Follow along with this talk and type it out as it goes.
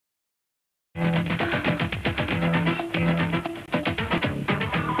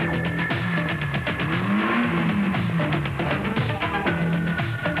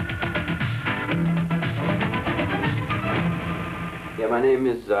My name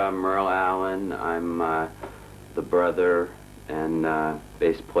is Merle Allin. I'm the brother and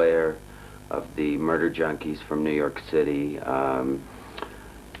bass player of the Murder Junkies from New York City.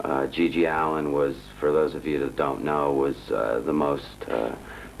 G.G. Allin was, for those of you that don't know, was the most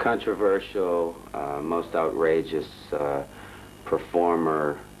controversial, most outrageous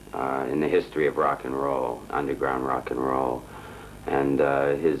performer in the history of rock and roll, underground rock and roll. And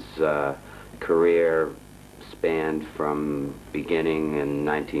his career spanned from beginning in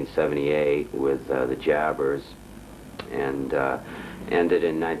 1978 with the Jabbers and ended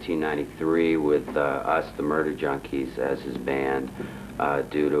in 1993 with us, the Murder Junkies, as his band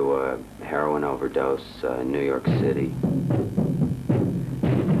due to a heroin overdose in New York City.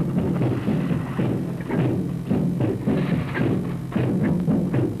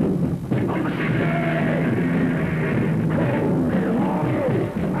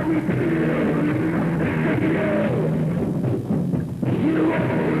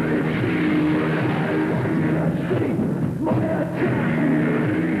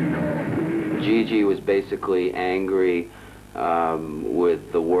 G.G. was basically angry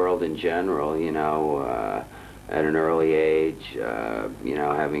with the world in general, you know, at an early age, you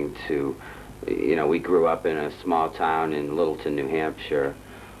know, having to, you know, we grew up in a small town in Littleton, New Hampshire,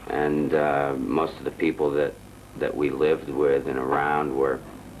 and most of the people that we lived with and around were,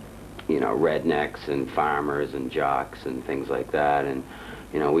 you know, rednecks and farmers and jocks and things like that. And,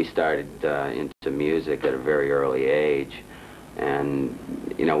 you know, we started into music at a very early age. And,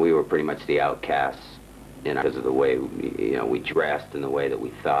 you know, we were pretty much the outcasts, you know, because of the way, you know, we dressed and the way that we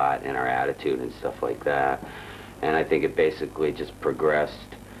thought and our attitude and stuff like that. And I think it basically just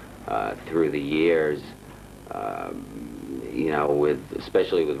progressed through the years, you know,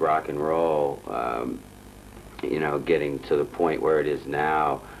 especially with rock and roll, you know, getting to the point where it is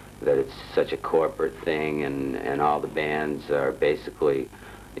now, that it's such a corporate thing, and all the bands are basically,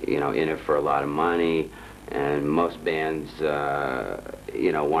 you know, in it for a lot of money. And most bands,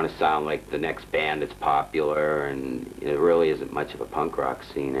 you know, want to sound like the next band that's popular, and it really isn't much of a punk rock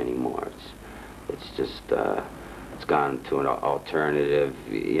scene anymore. It's just, it's gone to an alternative,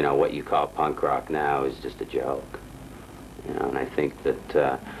 you know, what you call punk rock now is just a joke. You know, and I think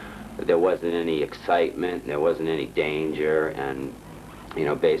that there wasn't any excitement, there wasn't any danger, and, you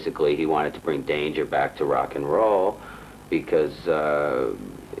know, basically he wanted to bring danger back to rock and roll because,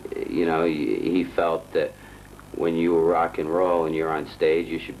 you know, he felt that when you were rock and roll and you're on stage,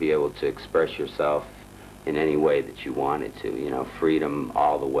 you should be able to express yourself in any way that you wanted to, you know, freedom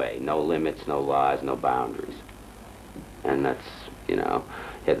all the way, no limits, no laws, no boundaries. And that's, you know,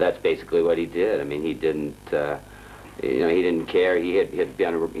 that's basically what he did. I mean, he didn't, you know, he didn't care. He'd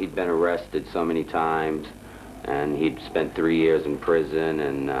been arrested so many times, and he'd spent 3 years in prison,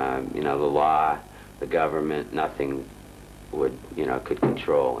 and, you know, the law, the government, nothing would, you know, could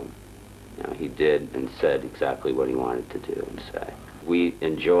control him. You know, he did and said exactly what he wanted to do and say. We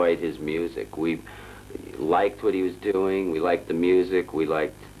enjoyed his music. We liked what he was doing. We liked the music. We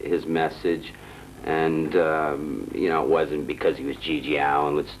liked his message. And, you know, it wasn't because he was G.G.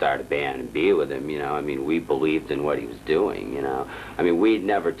 Allin, let's start a band and be with him, you know. I mean, we believed in what he was doing, you know. I mean, we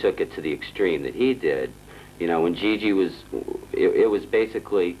never took it to the extreme that he did. You know, when G.G. was, it was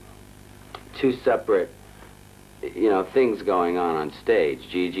basically two separate, you know, things going on stage.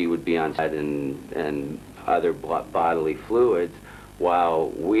 G.G. would be on set and other bodily fluids,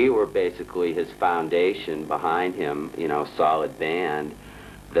 while we were basically his foundation behind him, you know, solid band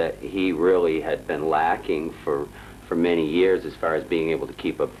that he really had been lacking for many years as far as being able to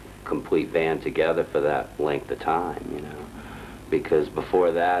keep a complete band together for that length of time, you know. Because before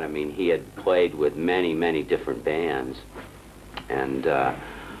that, I mean, he had played with many, many different bands, and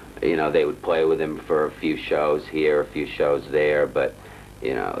you know, they would play with him for a few shows here, a few shows there, but,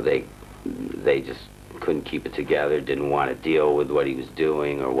 you know, they just couldn't keep it together, didn't want to deal with what he was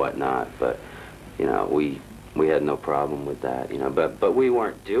doing or whatnot. But, you know, we had no problem with that, you know. But we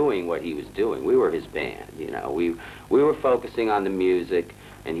weren't doing what he was doing. We were his band, you know. We were focusing on the music,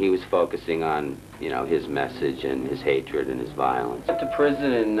 and he was focusing on, you know, his message and his hatred and his violence. Went to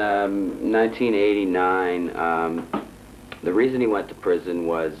prison in 1989. The reason he went to prison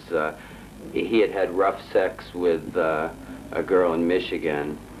was he had had rough sex with a girl in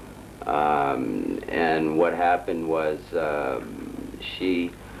Michigan, and what happened was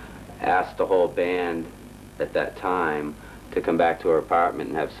she asked the whole band at that time to come back to her apartment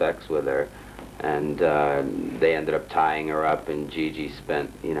and have sex with her, and they ended up tying her up, and G.G.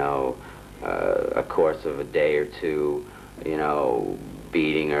 spent, you know, a course of a day or two, you know,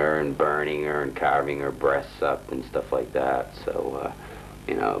 beating her and burning her and carving her breasts up and stuff like that. So,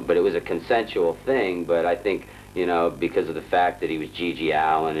 you know, but it was a consensual thing, but I think you know, because of the fact that he was G.G.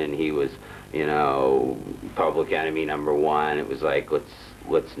 Allin and he was, you know, public enemy #1. It was like,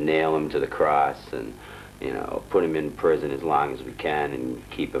 let's nail him to the cross and, you know, put him in prison as long as we can and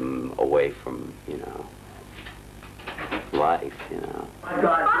keep him away from, you know, life, you know.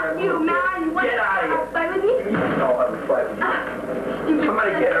 Fuck you, man! You want Get out of here! to fight with me? You know how to fight with me. I'm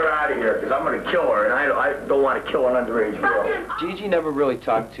gonna get her out of here, because I'm gonna kill her, and I don't want to kill an underage girl. G.G. never really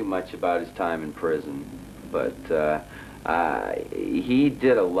talked too much about his time in prison, but he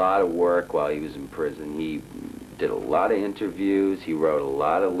did a lot of work while he was in prison. He did a lot of interviews, he wrote a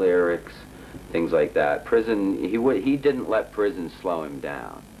lot of lyrics, things like that. Prison, he didn't let prison slow him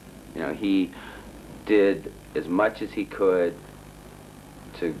down. You know, he did as much as he could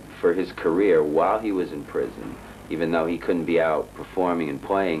for his career while he was in prison. Even though he couldn't be out performing and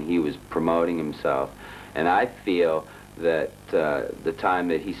playing, he was promoting himself. And I feel that the time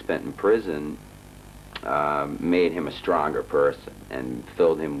that he spent in prison made him a stronger person and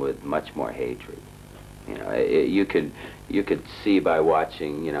filled him with much more hatred. You know, you could see by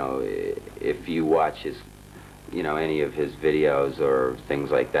watching, you know, if you watch his, you know, any of his videos or things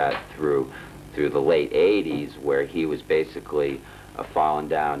like that through the late 80s, where he was basically a fallen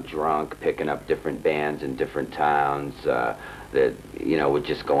down drunk, picking up different bands in different towns that, you know, would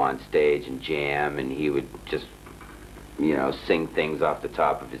just go on stage and jam, and he would just, you know, sing things off the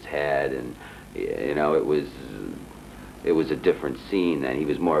top of his head, and, you know, it was a different scene then. He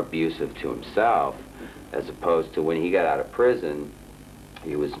was more abusive to himself, as opposed to when he got out of prison,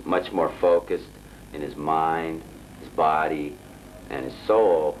 he was much more focused in his mind, his body, and his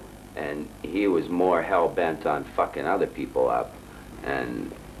soul, and he was more hell-bent on fucking other people up.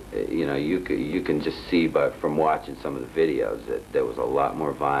 And, you know, you can just see from watching some of the videos that there was a lot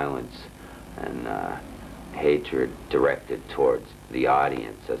more violence and hatred directed towards the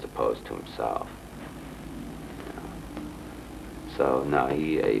audience as opposed to himself. You know. So, no,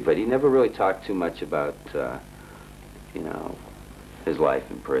 but he never really talked too much about, you know, his life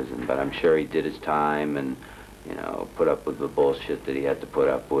in prison, but I'm sure he did his time and, you know, put up with the bullshit that he had to put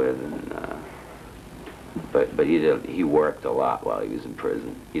up with, and but he worked a lot while he was in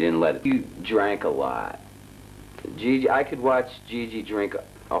prison. He didn't let it. He drank a lot. G.G., I could watch G.G. drink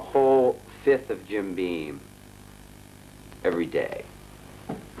a whole fifth of Jim Beam every day.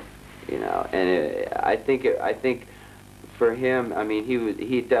 You know, and I think for him, I mean,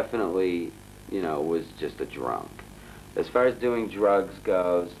 he definitely, you know, was just a drunk. As far as doing drugs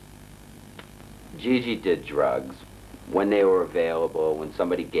goes, G.G. did drugs when they were available, when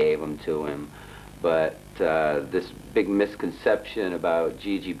somebody gave them to him, but this big misconception about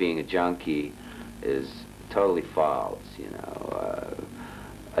G.G. being a junkie is totally false, you know.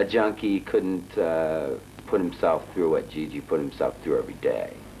 A junkie couldn't put himself through what G.G. put himself through every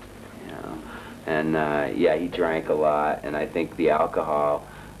day, you know. And yeah, he drank a lot, and I think the alcohol,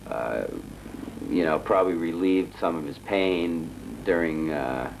 you know, probably relieved some of his pain during,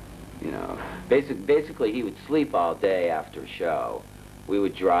 you know, basically he would sleep all day after a show. We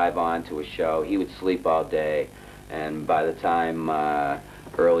would drive on to a show, he would sleep all day, and by the time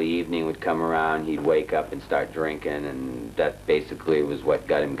early evening would come around, he'd wake up and start drinking, and that basically was what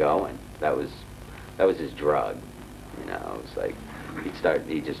got him going. That was his drug, you know. It was like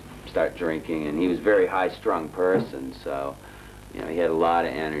he'd just start drinking, and he was a very high-strung person, so, you know, he had a lot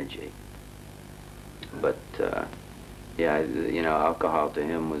of energy. But yeah, you know, alcohol to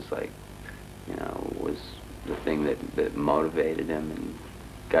him was like, you know, was the thing that motivated him and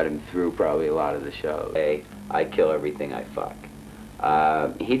got him through probably a lot of the shows. Hey, I kill everything I fuck.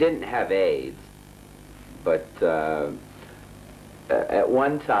 He didn't have AIDS, but at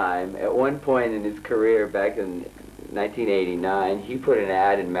one point in his career back in 1989, he put an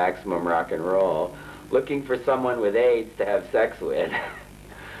ad in Maximum Rock and Roll looking for someone with AIDS to have sex with.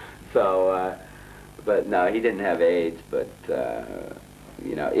 So, but no, he didn't have AIDS, but,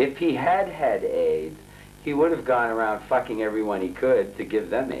 you know, if he had had AIDS, he would have gone around fucking everyone he could to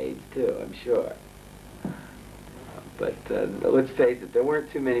give them AIDS, too, I'm sure. But let's face it, there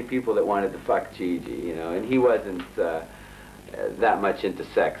weren't too many people that wanted to fuck G.G., you know, and he wasn't that much into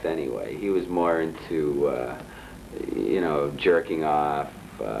sex anyway. He was more into, you know, jerking off,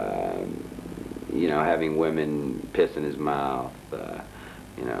 you know, having women piss in his mouth,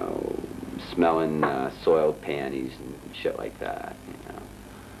 you know, smelling soiled panties and shit like that, you know.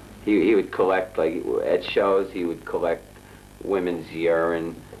 He would collect, like, at shows, he would collect women's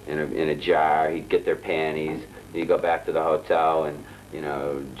urine in a jar. He'd get their panties. He'd go back to the hotel and, you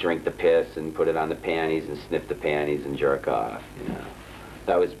know, drink the piss and put it on the panties and sniff the panties and jerk off, you know.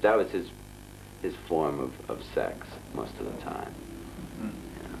 That was his form of sex most of the time. You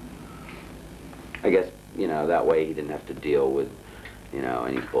know. I guess you know, that way he didn't have to deal with, you know,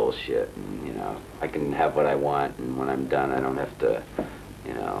 any bullshit. And, you know, I can have what I want, and when I'm done, I don't have to,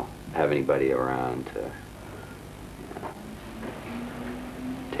 you know, have anybody around to, you know,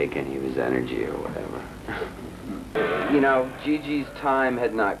 take any of his energy or whatever. You know, G.G.'s time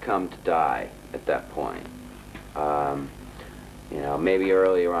had not come to die at that point. You know, maybe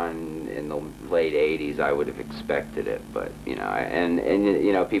earlier on in the late 80s I would have expected it, but, you know, and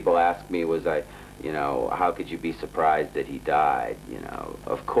you know, people ask me, you know, how could you be surprised that he died? You know,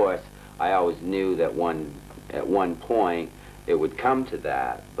 of course, I always knew that at one point it would come to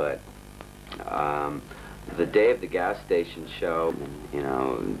that, but the day of the gas station show, you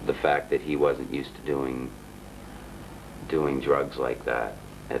know, the fact that he wasn't used to doing drugs like that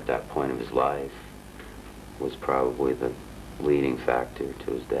at that point of his life was probably the leading factor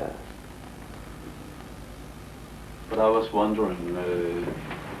to his death. But I was wondering.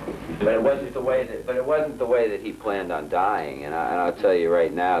 But it wasn't the way that he planned on dying, and I'll tell you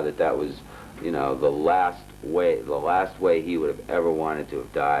right now that that was, you know, the last way he would have ever wanted to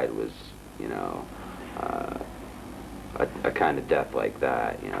have died was, you know, a kind of death like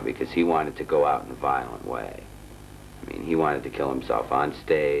that, you know, because he wanted to go out in a violent way. I mean, he wanted to kill himself on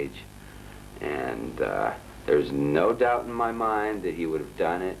stage, and there's no doubt in my mind that he would have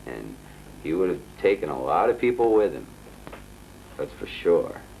done it, and he would have taken a lot of people with him. That's for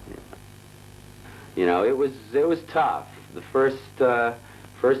sure. You know, it was tough. The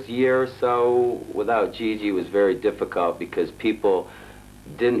first year or so without G.G. was very difficult because people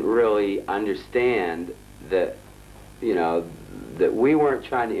didn't really understand that, you know, that we weren't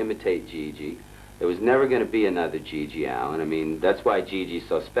trying to imitate G.G. There was never going to be another G.G. Allin. I mean, that's why G.G.'s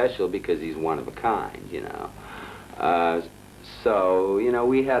so special, because he's one of a kind, you know. So, you know,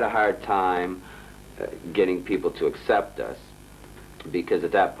 we had a hard time getting people to accept us, because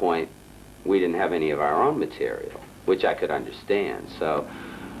at that point we didn't have any of our own material, which I could understand. So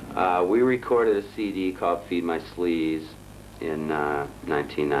we recorded a CD called Feed My Sleaze in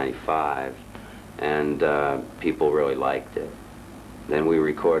 1995, and people really liked it. Then we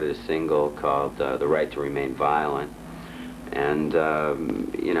recorded a single called The Right to Remain Violent, and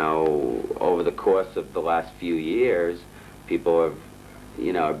you know, over the course of the last few years, people have,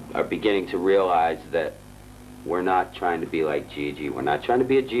 you know, are beginning to realize that we're not trying to be like G.G. We're not trying to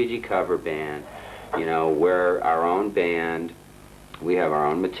be a G.G. cover band. You know, we're our own band. We have our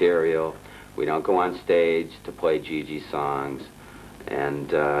own material. We don't go on stage to play G.G. songs.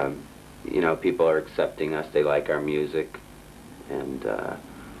 And, you know, people are accepting us. They like our music. And,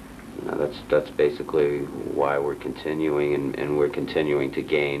 you know, that's basically why we're continuing, and we're continuing to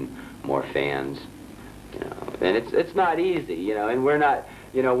gain more fans. You know, and it's not easy, you know, and we're not,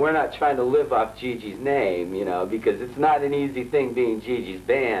 you know, we're not trying to live off G.G.'s name, you know, because it's not an easy thing being G.G.'s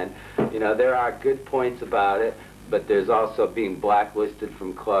band. You know, there are good points about it, but there's also being blacklisted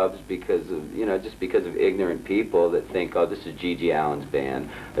from clubs because of, you know, just because of ignorant people that think, oh, this is G.G. Allin's band.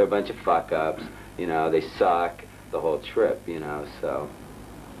 They're a bunch of fuck-ups, you know, they suck, the whole trip, you know, so,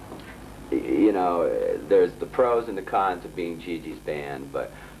 you know, there's the pros and the cons of being G.G.'s band,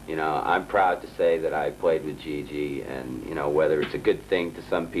 but, you know, I'm proud to say that I played with G.G., and, you know, whether it's a good thing to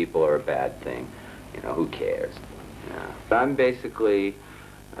some people or a bad thing, you know, who cares? You know? I'm basically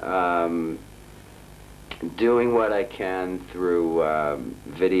doing what I can through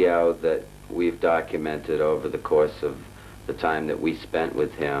video that we've documented over the course of the time that we spent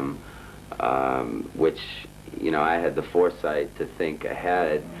with him, which, you know, I had the foresight to think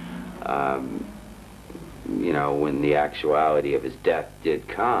ahead, you know, when the actuality of his death did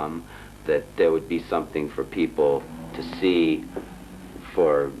come, that there would be something for people to see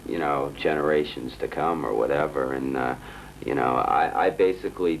for, you know, generations to come or whatever. And, you know, I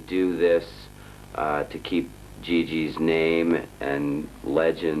basically do this to keep G.G.'s name and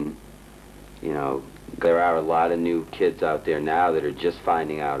legend, you know. There are a lot of new kids out there now that are just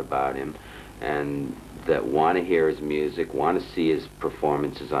finding out about him, and that want to hear his music, want to see his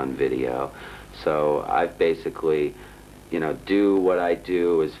performances on video. So I've basically, you know, do what I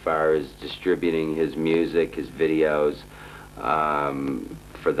do as far as distributing his music, his videos,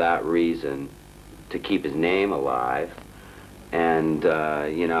 for that reason, to keep his name alive. And,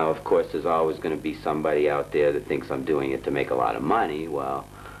 you know, of course, there's always going to be somebody out there that thinks I'm doing it to make a lot of money. Well,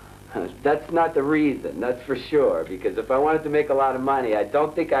 that's not the reason, that's for sure, because if I wanted to make a lot of money, I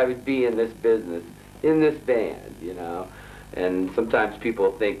don't think I would be in this business, in this band, you know. And sometimes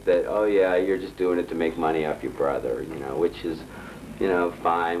people think that, oh yeah, you're just doing it to make money off your brother, you know, which is, you know,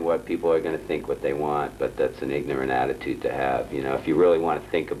 fine, what people are going to think what they want, but that's an ignorant attitude to have. You know, if you really want to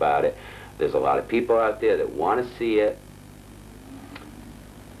think about it, there's a lot of people out there that want to see it,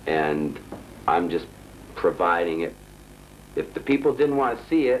 and I'm just providing it. If the people didn't want to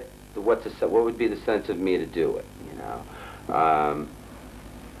see it, what would be the sense of me to do it, you know?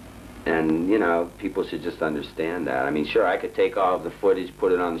 And, you know, people should just understand that. I mean, sure, I could take all of the footage,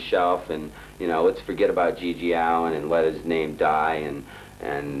 put it on the shelf, and, you know, let's forget about G.G. Allin and let his name die,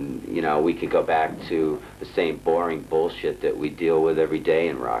 and, you know, we could go back to the same boring bullshit that we deal with every day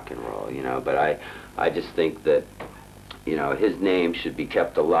in rock and roll, you know. But I just think that, you know, his name should be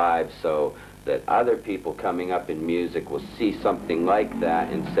kept alive so that other people coming up in music will see something like that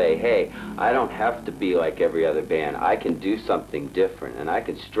and say, hey, I don't have to be like every other band. I can do something different, and I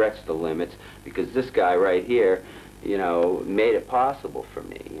can stretch the limits because this guy right here, you know, made it possible for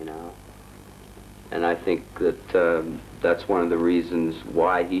me, you know. And I think that that's one of the reasons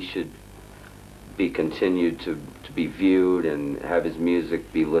why he should be continued to be viewed and have his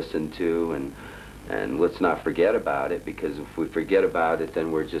music be listened to, and let's not forget about it, because if we forget about it,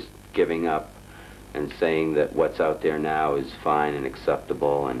 then we're just giving up and saying that what's out there now is fine and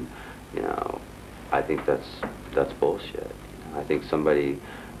acceptable, and, you know, I think that's bullshit. You know, I think somebody,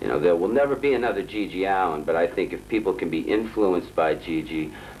 you know, there will never be another G.G. Allin, but I think if people can be influenced by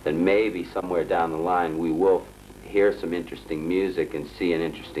G.G., then maybe somewhere down the line we will hear some interesting music and see an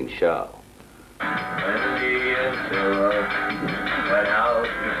interesting show. Wendy and Philip went out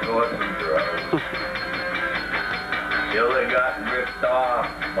to score some drugs. Till they got ripped off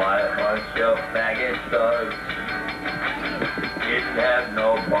by a bunch of faggot thugs. Didn't have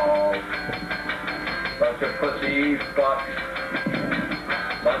no balls. Bunch of pussy fucks.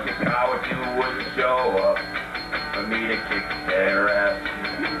 Bunch of cowards who wouldn't show up for me to kick their ass.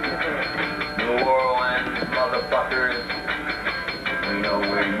 New Orleans motherfuckers, we know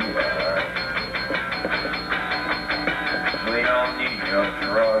where you are. We don't need your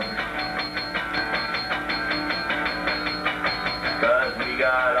drugs. Cause we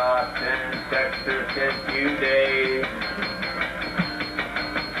got Austin, Texas in 2 days.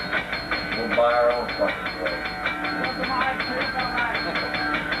 We'll buy our own fucking drugs.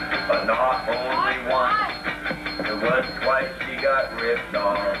 But not only once, it was twice she got ripped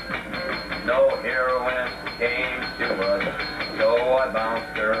off. No heroin came to us, so I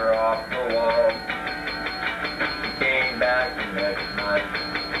bounced her off the wall. She came back the next night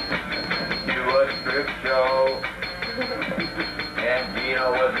to a strip show. And Gina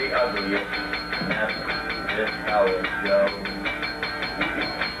was the ugliest, and that's just how it goes.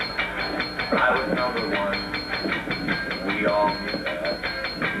 I was #1, we all knew that.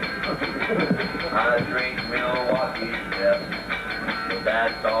 I drink Milwaukee's best, but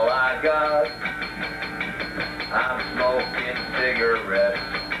that's all I got. I'm smoking cigarettes,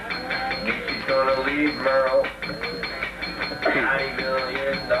 and she's gonna leave Merle $90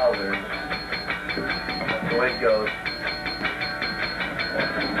 million. That's the way it goes.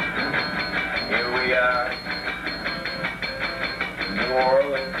 Here we are, New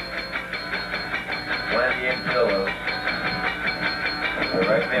Orleans, Wendy and Pillows, they're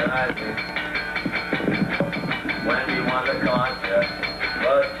right behind me. Wendy won the contest,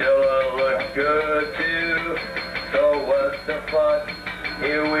 but Tilla looked good too, so what's the fuss?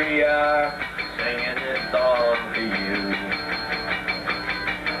 Here we are, singing this song to you.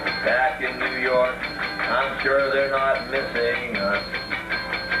 Back in New York, I'm sure they're not missing us.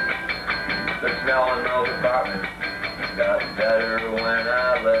 The smell in Mel's apartment got better when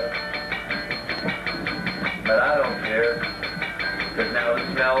I left. But I don't care, cause now the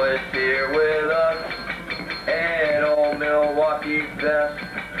smell is here with us. And old Milwaukee's best,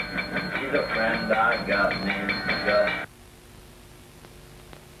 he's a friend I got named Gus.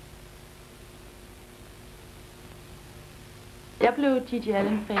 Jeg blev G.G.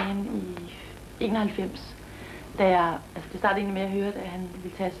 Allin-fan i 91, da jeg, altså det startede egentlig med at høre, at han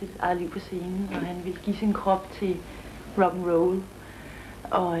ville tage sit eget liv på scenen, og han ville give sin krop til rock and roll,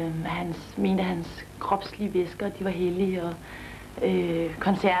 og han mente, at hans kropslige væsker, de var hellige, og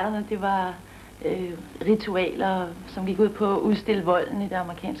koncerterne, det var ritualer, som gik ud på at udstille volden i det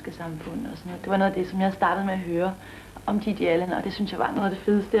amerikanske samfund og sådan noget. Det var noget af det, som jeg startede med at høre om G.G. Allin, og det synes jeg var noget af det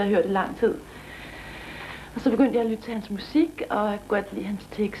fedeste, jeg har hørt i lang tid. Og så begyndte jeg at lytte til hans musik, og jeg kunne godt lide hans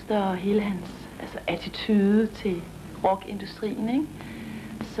tekster og hele hans attitude til rockindustrien, ikke?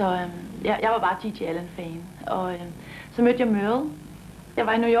 Så jeg var bare G.G. Allin-fan. Og så mødte jeg Merle. Jeg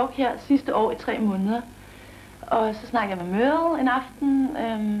var i New York her sidste år i 3 måneder. Og så snakkede jeg med Merle en aften,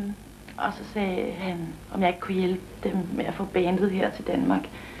 og så sagde han, om jeg ikke kunne hjælpe dem med at få bandet her til Danmark.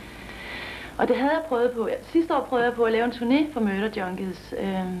 Og det havde jeg prøvet på. Sidste år prøvede jeg på at lave en turné for Murder Junkies,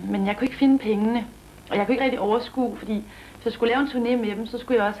 men jeg kunne ikke finde pengene. Og jeg kunne ikke rigtig overskue, fordi hvis jeg skulle lave en turné med dem, så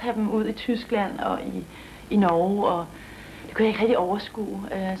skulle jeg også have dem ud i Tyskland og i Norge. Og det kunne jeg ikke rigtig overskue.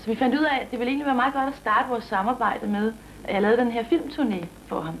 Så vi fandt ud af, at det ville egentlig være meget godt at starte vores samarbejde med, at jeg lavede den her filmturné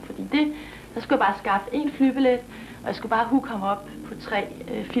for ham. Fordi der skulle jeg bare skaffe en flybillet, og jeg skulle bare hooke ham op på 3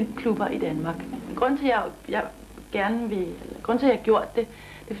 filmklubber i Danmark. Grunden til, at jeg har gjort det,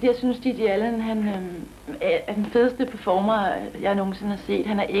 det er fordi, jeg synes, G.G Allin, han er den fedeste performer, jeg nogensinde har set.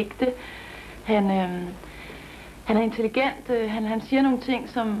 Han er ægte. Han er intelligent. Han siger nogle ting,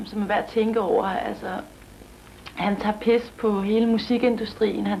 som er værd at tænke over. Altså, han tager pis på hele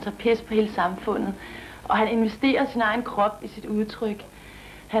musikindustrien, han tager pis på hele samfundet, og han investerer sin egen krop i sit udtryk.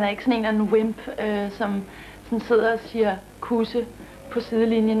 Han er ikke sådan en eller anden wimp, som sådan sidder og siger kusse på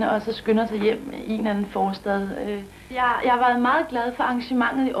sidelinjen, og så skynder sig hjem i en eller anden forstad. Jeg har været meget glad for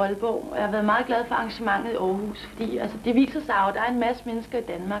arrangementet i Aalborg, og jeg har været meget glad for arrangementet i Aarhus, fordi altså, det viser sig jo, at der er en masse mennesker i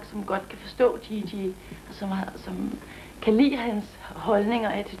Danmark, som godt kan forstå G.G, og som kan lide hans holdning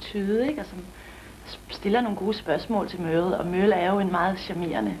og attitude, ikke? Og som stiller nogle gode spørgsmål til Merle, og Merle er jo en meget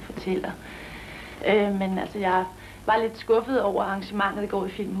charmerende fortæller. Men altså, jeg var lidt skuffet over arrangementet, der går i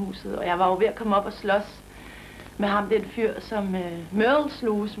Filmhuset, og jeg var jo ved at komme op og slås med ham, den fyr, som Merle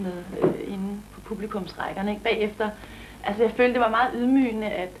sloges med inde på publikumsrækkerne, ikke? Bagefter. Altså, jeg følte, det var meget ydmygende,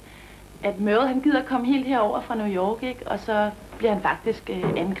 at Merle, han gider komme helt herover fra New York, ikke? Og så bliver han faktisk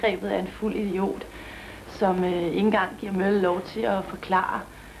angrebet af en fuld idiot, som ikke engang giver Merle lov til at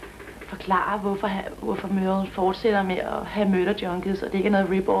forklare, hvorfor Merle fortsætter med at have murder junkies, og det ikke er noget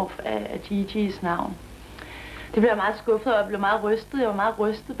rip-off af G.G's navn. Det blev jeg meget skuffet, og jeg blev meget rystet. Jeg var meget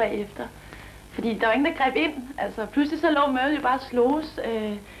rystet bagefter. Fordi der var ingen, der greb ind. Altså, pludselig så lå Merle jo bare slås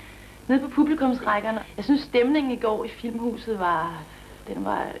nede på publikumsrækkerne. Jeg synes, stemningen i går i Filmhuset var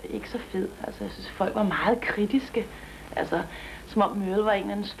ikke så fed. Altså, jeg synes, folk var meget kritiske. Altså, som om Merle var en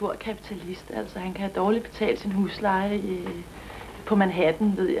eller anden stor kapitalist. Altså, han kan have dårligt betalt sin husleje på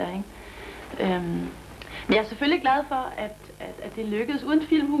Manhattan, ved jeg, ikke? Men jeg er selvfølgelig glad for, at det lykkedes uden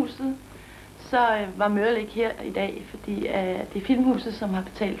Filmhuset. Så var Merle ikke her i dag, fordi det er Filmhuset, som har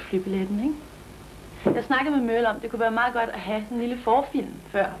betalt flybilletten, ikke? Jeg snakkede med Merle om, det kunne være meget godt at have sådan en lille forfilm,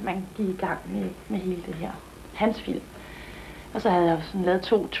 før man gik i gang med hele det her. Hans film. Og så havde jeg sådan lavet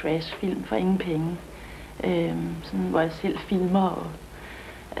 2 trash-film for ingen penge. Sådan, hvor jeg selv filmer. Og,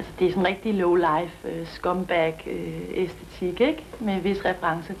 altså, det er sådan rigtig low-life, scumbag-æstetik, ikke? Med vis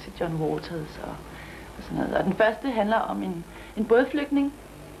referencer til John Waters og sådan noget. Og den første handler om en bådflygtning,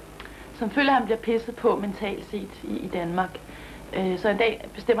 som føler, at han bliver pisset på mentalt set i Danmark. Så en dag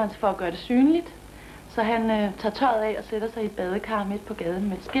bestemmer han sig for at gøre det synligt. Så han tager tøjet af og sætter sig i et badekar midt på gaden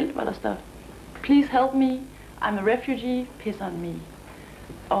med et skilt, hvor der står: "Please help me, I'm a refugee, piss on me."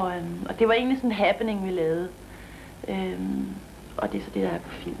 Og det var egentlig sådan en happening, vi lavede. Og det er så det, der er på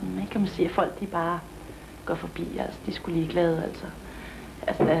filmen, ikke? Kan man se, at folk de bare går forbi, altså de skulle ligeglade, altså.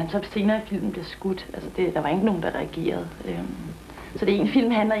 Altså da han så senere i filmen bliver skudt, altså der var ikke nogen, der reagerede. Så det ene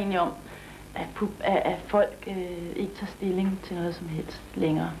film handler egentlig om, at folk ikke tager stilling til noget som helst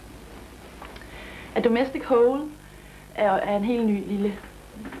længere. A Domestic Hole er en helt ny lille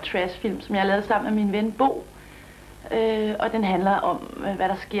trashfilm, som jeg har lavet sammen med min ven Bo. Og den handler om, hvad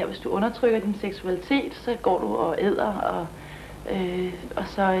der sker, hvis du undertrykker din seksualitet. Så går du og æder, og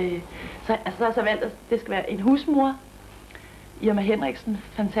så valgt, at det skal være en husmor. Irma Henriksen,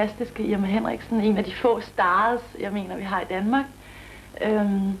 fantastiske Irma Henriksen, en af de få stars, jeg mener, vi har i Danmark.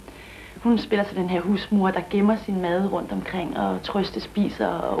 Hun spiller så den her husmor, der gemmer sin mad rundt omkring og spiser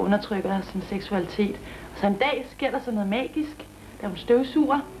og undertrykker sin seksualitet. Og så en dag sker der så noget magisk, da hun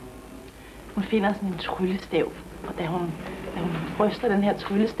støvsuger. Hun finder sådan en tryllestav, og da hun ryster den her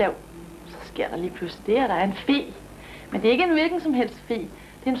tryllestav, så sker der lige pludselig det, at der er en fe. Men det er ikke en hvilken som helst fe. Det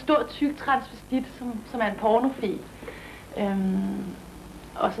er en stor, tyk transvestit, som er en pornofe.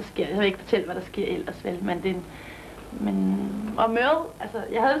 Og så sker, jeg vil ikke fortælle, hvad der sker ellers, vel, men det er og Merle, altså,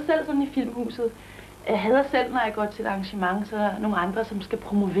 jeg havde det selv sådan i Filmhuset. Jeg hader selv, når jeg går til et arrangement, så er der nogle andre, som skal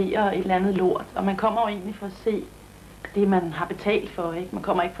promovere et eller andet lort. Og man kommer jo egentlig for at se det, man har betalt for, ikke? Man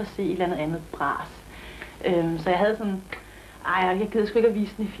kommer ikke for at se et eller andet bras. Så jeg havde sådan, jeg gider sgu ikke at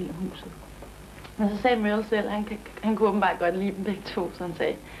vise den i Filmhuset. Men så sagde Merle selv, han kunne åbenbart godt lide dem begge to, så han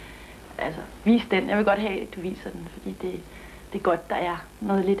sagde, altså, vis den, jeg vil godt have, at du viser den, fordi det er godt, der er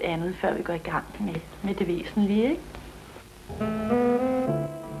noget lidt andet, før vi går i gang med det væsentlige, ikke?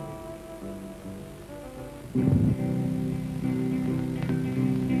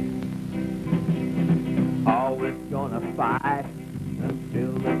 Always gonna fight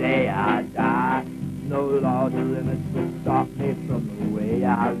until the day I die. No laws or limits will stop me from the way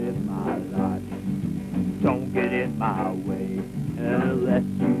I live my life. Don't get in my way unless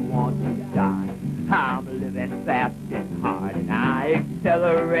you want to die. I'm living fast and hard and I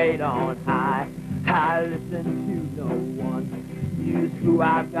accelerate on high. I listen to no one who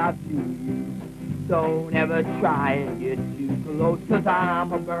I've got to use. Don't ever try and get too close, 'cause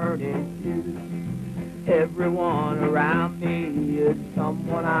I'm a burning fuse. Everyone around me is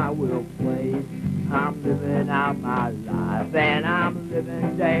someone I will play. I'm living out my life, and I'm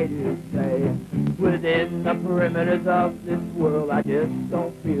living day to day. Within the perimeters of this world, I just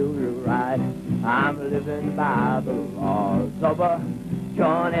don't feel right. I'm living by the laws of a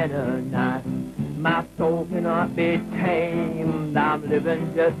gun and a knife. My soul cannot be tamed. I'm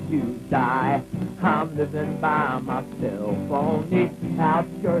living just to die. I'm living by myself on the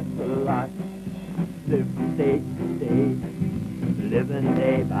outskirts of life. Living day to day, living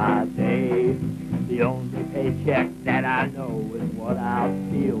day by day. The only paycheck that I know is what I'll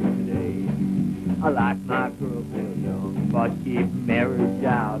steal today. I like my girl still young, but keep marriage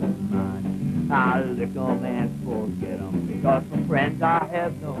out of mind. I lick 'em and forget 'em, because for friends I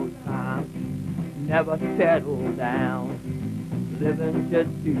have no time. Never settle down, living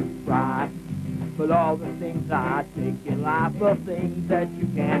just to fry. But all the things I take in life are things that you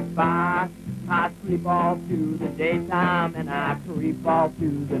can't buy. I sleep all through the daytime and I creep all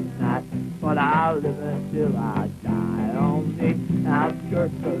through the night. But I'll live until I die on the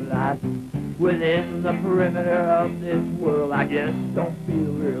outskirts of life. Within the perimeter of this world, I just don't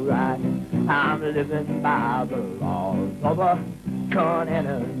feel real right. I'm living by the laws of a gun and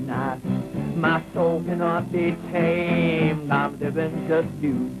a knife. My soul cannot be tamed. I'm living just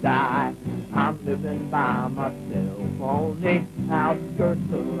to die. I'm living by myself on the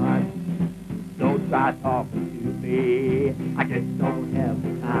outskirts of life. Don't try talking to me, I just don't have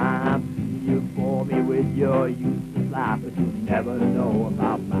the time. You bore me with your useless life, but you never know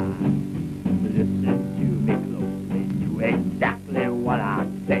about mine. Listen to me closely, do exactly what I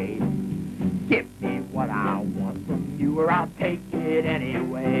say. Give me what I want from you, or I'll take it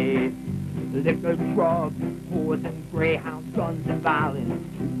anyway. Liquor, drugs, whores, and greyhounds, guns, and violence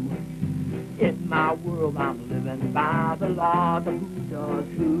too. In my world I'm living by the laws of who does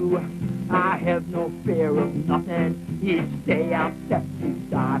who. I have no fear of nothing, each day I'm set to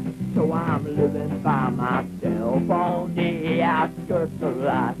die. So I'm living by myself on the outskirts of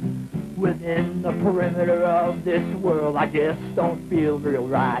life. Within the perimeter of this world, I just don't feel real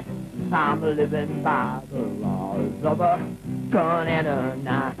right. I'm living by the laws of a gun and a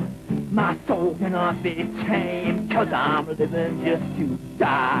knife. My soul cannot be tamed, 'cause I'm living just to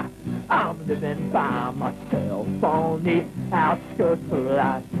die. I'm living by myself on the outskirts of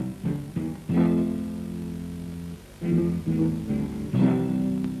life.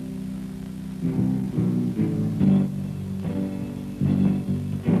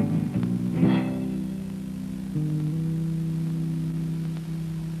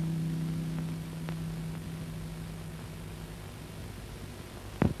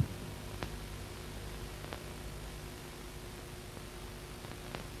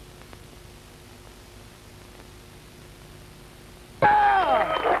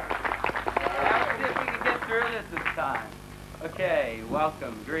 Okay,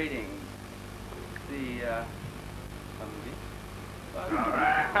 welcome, greetings. See,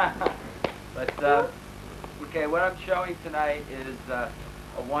 okay, what I'm showing tonight is a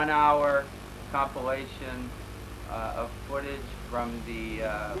 1-hour compilation of footage from the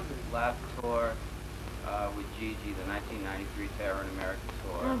last tour with G.G., the 1993 Terror in America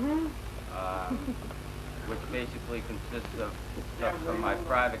tour, which basically consists of stuff from my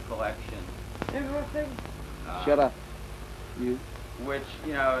private collection. Shut up. You. Which,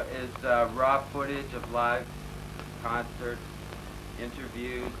 you know, is raw footage of live concerts,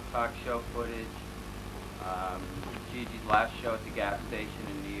 interviews, talk show footage, G.G.'s last show at the gas station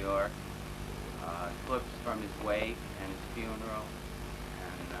in New York, clips from his wake and his funeral,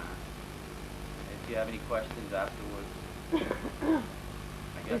 and if you have any questions afterwards,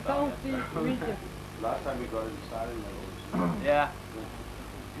 I guess I'll answer. Last time we got it started, yeah.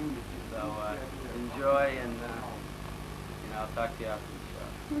 So enjoy, and I'll talk to you after the show.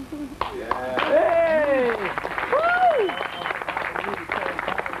 Yeah. Hey! Woo!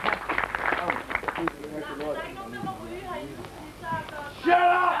 Shut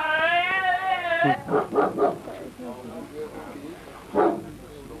up!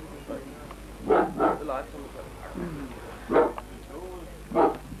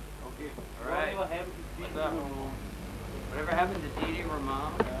 Alright. Whatever happened to Dee Dee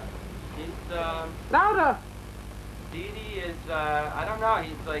Ramon? He's Louder! Dee Dee is, I don't know,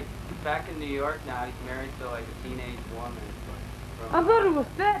 he's like back in New York now. He's married to like a teenage woman from, I thought it was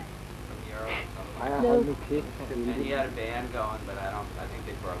dead. from Europe or something. And he had a band going, but I think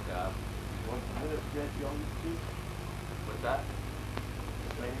they broke up. What's that?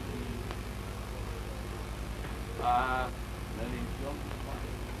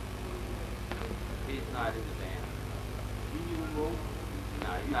 He's not in the band. No,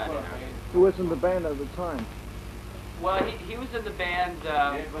 he's not in our band. Who was in the band at the time? Well, he was in the band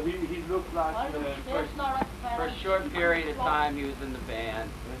But he looked like for a short period of time. He was in the band,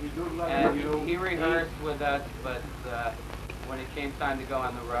 he looked like and he rehearsed with us. But when it came time to go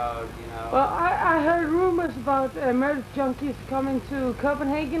on the road, you know. Well, I heard rumors about Merle Junkies coming to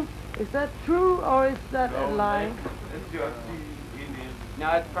Copenhagen. Is that true or is that a lie? No,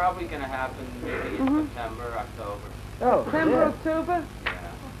 it's probably going to happen maybe in September, October. Oh, September, October?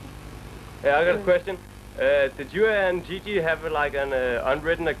 Yeah. Yeah, I got a question. Did you and G.G have like an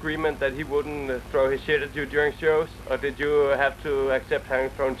unwritten agreement that he wouldn't throw his shit at you during shows? Or did you have to accept having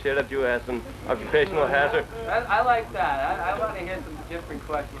thrown shit at you as an occupational hazard? I like that. I want to hear some different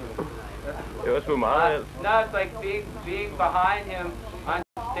questions tonight. It was for Marle. No, it's like being behind him on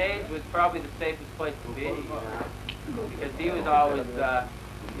stage was probably the safest place to be, you know? Because he was always,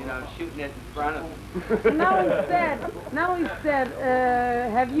 you know, shooting it in front of him. Now instead,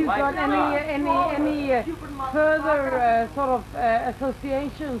 have you got any further sort of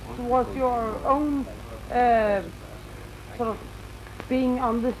associations towards your own sort of being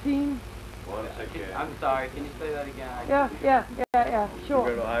on the scene? I'm sorry, can you say that again? Yeah,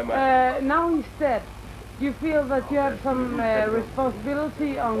 sure. Now instead, do you feel that you have some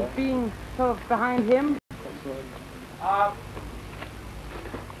responsibility on being sort of behind him?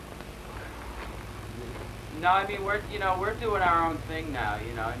 No, I mean, we're doing our own thing now,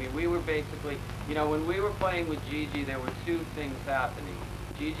 you know. I mean, we were basically, you know, when we were playing with G.G, there were two things happening.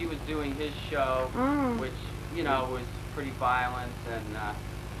 G.G was doing his show, which, you know, was pretty violent, and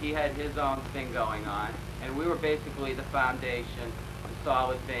he had his own thing going on. And we were basically the foundation, the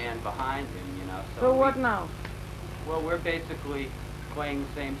solid band behind him, you know. So what now? Well, we're basically playing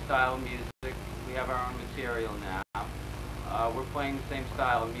the same style of music. We have our own material now. We're playing the same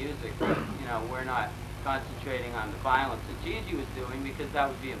style of music, but, you know, we're not concentrating on the violence that G.G was doing, because that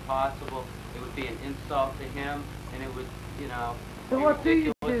would be impossible. It would be an insult to him, and it would, you know, so be what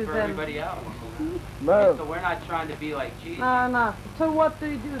ridiculous do you do for then? everybody else. No. So we're not trying to be like G.G. No. So what do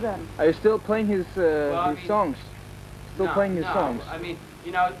you do then? Are you still playing his songs? Still playing his songs? I mean,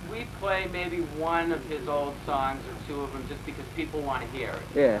 you know, we play maybe one of his old songs or two of them just because people want to hear it.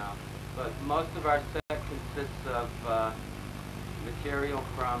 Yeah. You know? But most of our set consists of material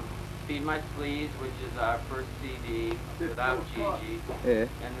from Feed My Sleeves, which is our first CD without G.G. Yeah.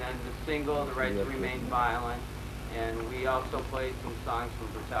 And then the single, The Right to Remain Violent. And we also played some songs from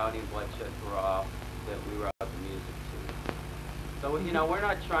Brutality and Bloodshed for All that we wrote the music to. So, you know, we're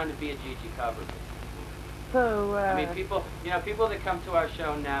not trying to be a G.G cover band. So, I mean, people that come to our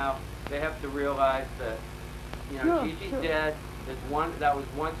show now, they have to realize that, you know, G.G's dead. That was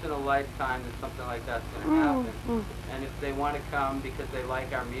once in a lifetime that something like that's going to happen. And if they want to come because they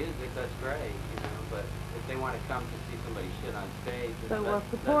like our music, that's great, you know. But if they want to come to see somebody shit on stage, so what's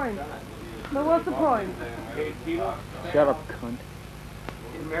the that's point? done. So what's the point? Shut up, cunt.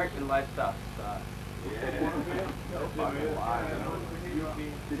 The American lifestyle sucks.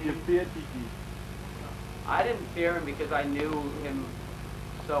 Did you fear G.G? I didn't fear him because I knew him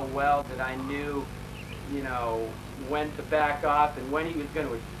so well that I knew, you know, when to back off and when he was going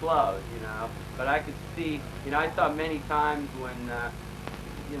to explode, you know. But I could see, you know, I saw many times when,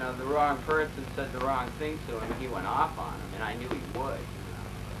 you know, the wrong person said the wrong thing to him and he went off on him, and I knew he would, you know.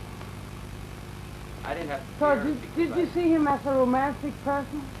 I didn't have to fear him. So did you see him as a romantic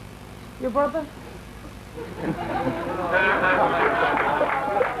person? Your brother?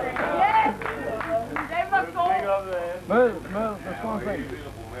 Yes! They must go. Merle, that's one thing.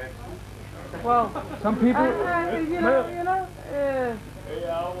 Well, Some people... I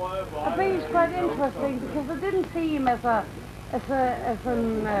think it's quite interesting because I didn't see him as a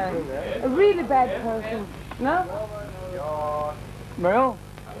really bad person. No? Merle,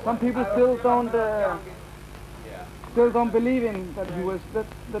 some people still don't believe in that he was that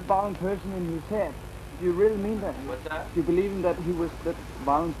violent person in his head. Do you really mean that? What's that? Do you believe in that he was that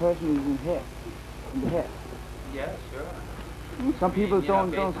violent person in the head? Yeah, sure. Some people You know,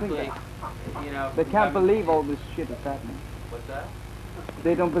 don't think that. You know, They can't believe all this shit is happening. What's that?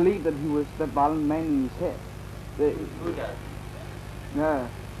 They don't believe that he was that violent man in his head. Who does? Yeah.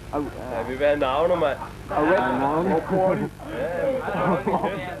 Ja, vi var navne, mand. I read I don't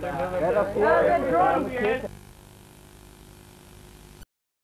understand that. that.